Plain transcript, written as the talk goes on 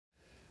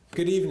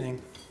Good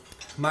evening.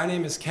 My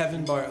name is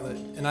Kevin Bartlett,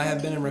 and I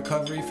have been in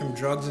recovery from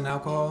drugs and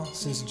alcohol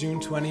since June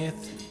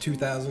 20th,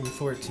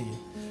 2014.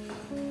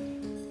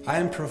 I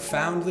am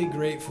profoundly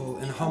grateful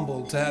and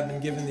humbled to have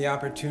been given the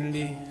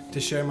opportunity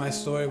to share my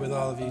story with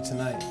all of you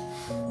tonight.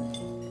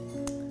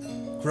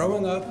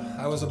 Growing up,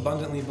 I was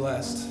abundantly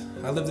blessed.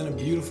 I lived in a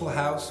beautiful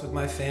house with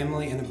my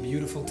family in a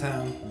beautiful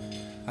town.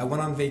 I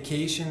went on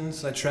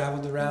vacations, I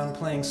traveled around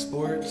playing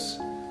sports.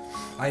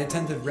 I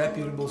attended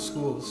reputable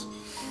schools.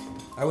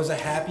 I was a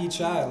happy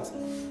child.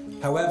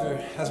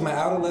 However, as my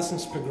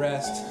adolescence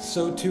progressed,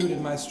 so too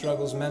did my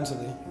struggles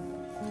mentally.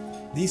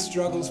 These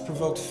struggles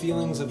provoked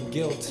feelings of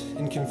guilt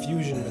and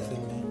confusion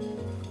within me.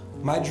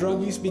 My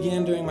drug use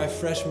began during my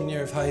freshman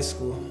year of high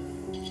school.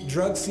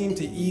 Drugs seemed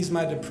to ease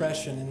my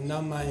depression and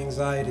numb my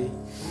anxiety.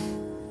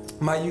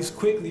 My use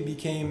quickly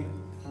became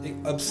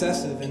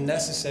obsessive and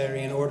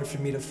necessary in order for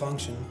me to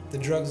function. The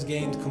drugs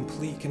gained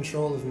complete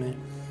control of me.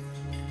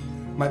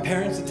 My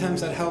parents'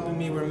 attempts at helping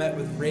me were met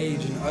with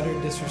rage and utter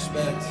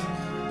disrespect,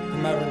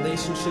 and my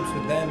relationships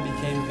with them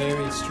became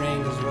very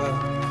strained as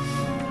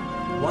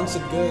well. Once a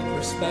good,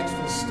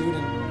 respectful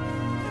student,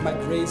 my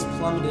grades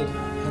plummeted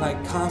and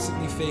I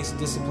constantly faced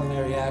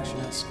disciplinary action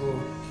at school.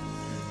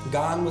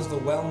 Gone was the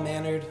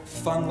well-mannered,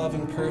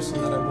 fun-loving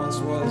person that I once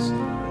was.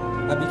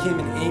 I became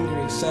an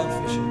angry,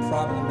 selfish, and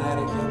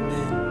problematic young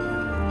man.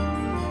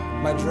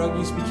 My drug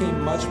use became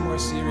much more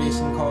serious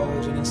in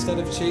college, and instead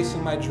of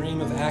chasing my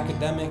dream of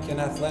academic and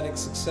athletic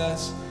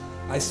success,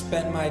 I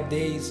spent my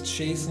days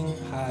chasing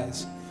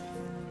highs.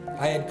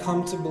 I had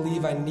come to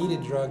believe I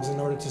needed drugs in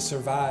order to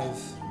survive.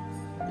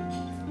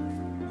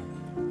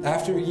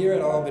 After a year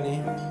at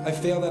Albany, I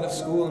failed out of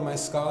school and my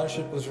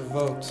scholarship was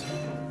revoked.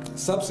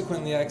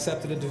 Subsequently, I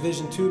accepted a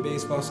Division II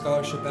baseball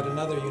scholarship at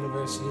another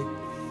university,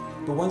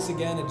 but once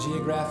again, a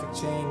geographic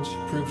change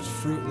proved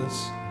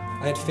fruitless.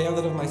 I had failed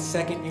out of my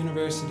second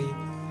university,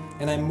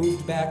 and I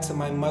moved back to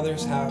my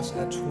mother's house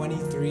at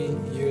 23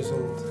 years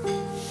old.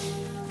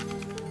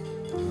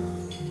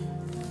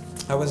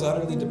 I was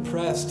utterly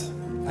depressed.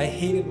 I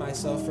hated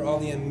myself for all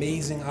the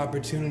amazing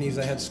opportunities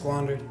I had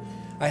squandered.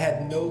 I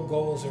had no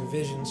goals or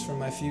visions for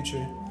my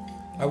future.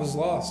 I was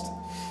lost.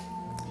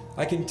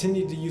 I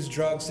continued to use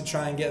drugs to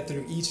try and get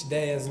through each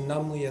day as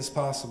numbly as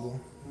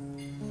possible.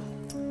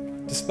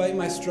 Despite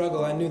my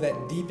struggle, I knew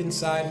that deep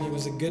inside me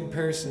was a good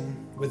person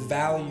with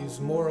values,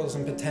 morals,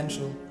 and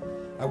potential.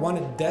 I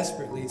wanted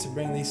desperately to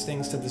bring these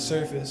things to the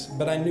surface,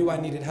 but I knew I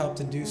needed help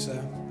to do so.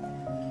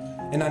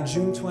 And on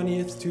June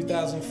 20th,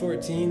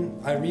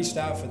 2014, I reached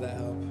out for that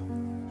help.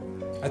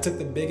 I took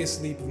the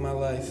biggest leap of my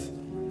life.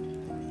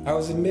 I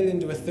was admitted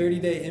into a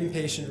 30-day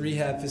inpatient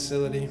rehab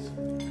facility.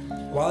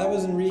 While I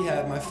was in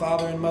rehab, my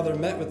father and mother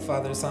met with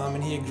Father Tom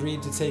and he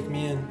agreed to take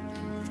me in.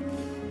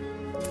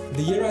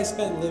 The year I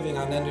spent living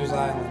on Enders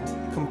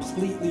Island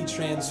completely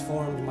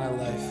transformed my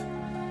life.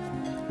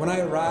 When I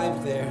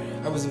arrived there,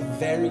 I was a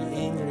very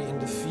angry and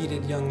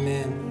defeated young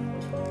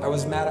man. I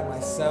was mad at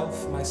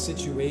myself, my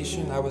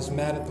situation, I was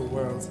mad at the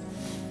world.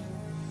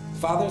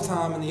 Father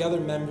Tom and the other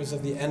members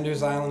of the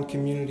Enders Island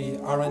community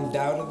are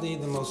undoubtedly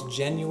the most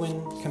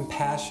genuine,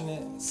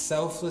 compassionate,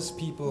 selfless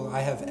people I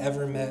have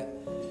ever met,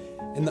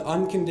 and the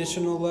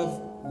unconditional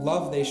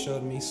love they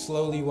showed me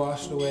slowly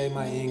washed away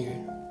my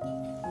anger.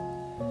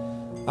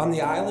 On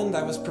the island,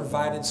 I was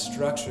provided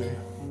structure.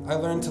 I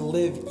learned to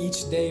live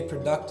each day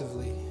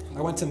productively.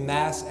 I went to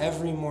Mass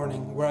every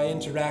morning where I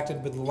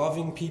interacted with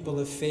loving people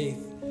of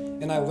faith,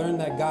 and I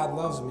learned that God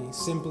loves me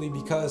simply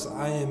because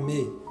I am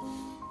me.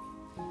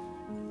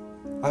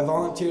 I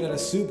volunteered at a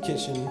soup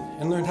kitchen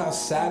and learned how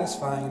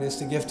satisfying it is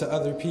to give to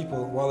other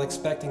people while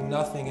expecting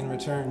nothing in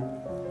return.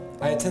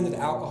 I attended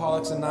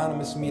Alcoholics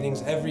Anonymous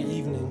meetings every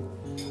evening.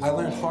 I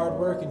learned hard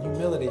work and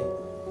humility.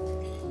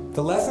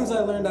 The lessons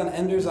I learned on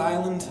Enders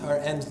Island are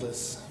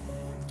endless.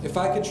 If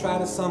I could try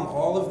to sum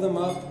all of them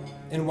up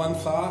in one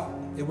thought,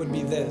 it would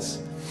be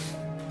this.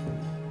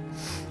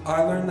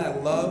 I learned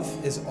that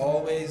love is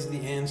always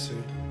the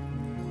answer.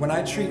 When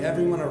I treat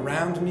everyone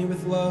around me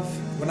with love,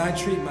 when I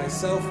treat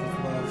myself with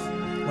love,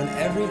 when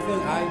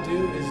everything I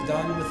do is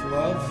done with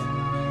love,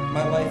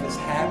 my life is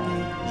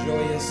happy,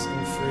 joyous,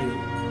 and free.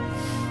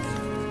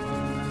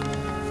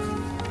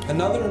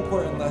 Another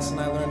important lesson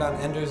I learned on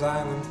Enders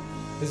Island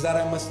is that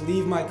I must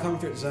leave my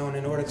comfort zone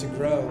in order to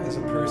grow as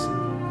a person.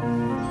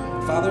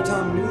 Father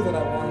Tom knew that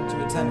I wanted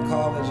to attend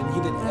college, and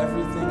he did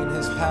everything in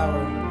his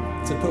power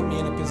to put me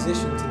in a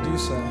position to do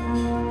so.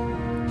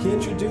 He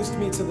introduced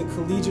me to the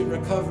Collegiate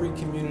Recovery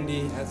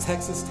community at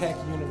Texas Tech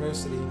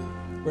University,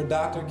 where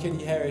Dr.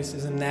 Kitty Harris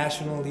is a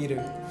national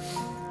leader.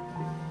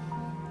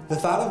 The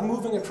thought of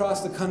moving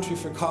across the country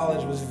for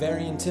college was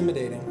very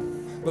intimidating,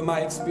 but my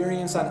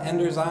experience on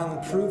Enders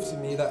Island proved to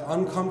me that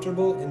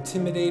uncomfortable,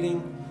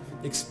 intimidating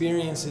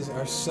experiences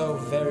are so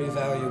very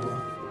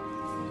valuable.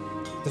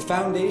 The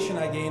foundation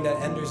I gained at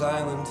Enders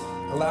Island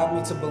allowed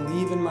me to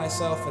believe in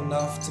myself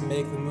enough to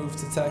make the move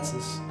to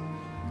Texas.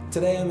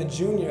 Today I'm a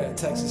junior at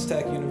Texas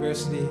Tech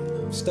University,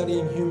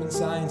 studying human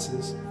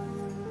sciences.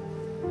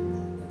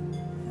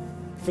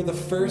 For the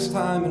first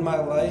time in my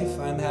life,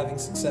 I'm having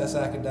success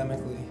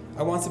academically.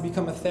 I want to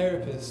become a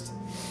therapist,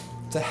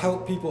 to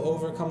help people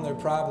overcome their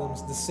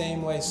problems the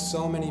same way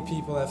so many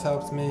people have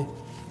helped me.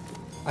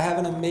 I have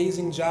an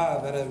amazing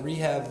job at a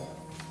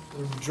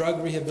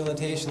drug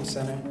rehabilitation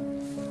center.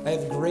 I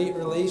have great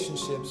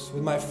relationships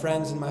with my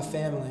friends and my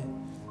family.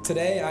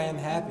 Today, I am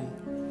happy.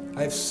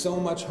 I have so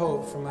much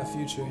hope for my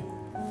future.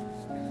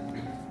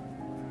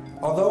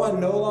 Although I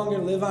no longer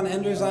live on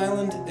Ender's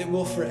Island, it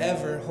will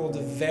forever hold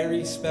a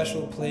very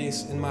special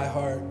place in my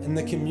heart. In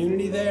the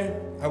community there,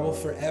 I will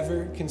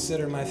forever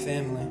consider my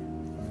family.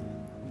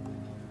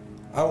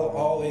 I will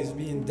always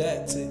be in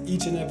debt to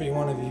each and every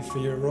one of you for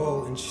your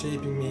role in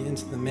shaping me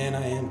into the man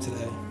I am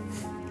today.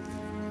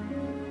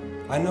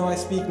 I know I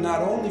speak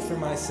not only for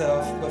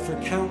myself, but for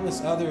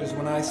countless others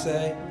when I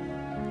say,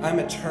 I'm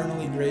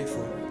eternally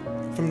grateful.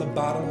 From the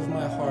bottom of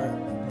my heart,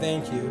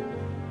 thank you.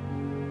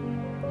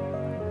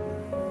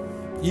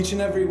 Each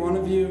and every one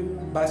of you,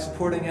 by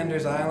supporting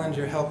Ender's Island,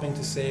 you're helping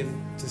to save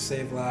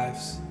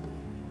lives.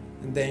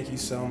 And thank you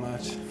so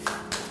much.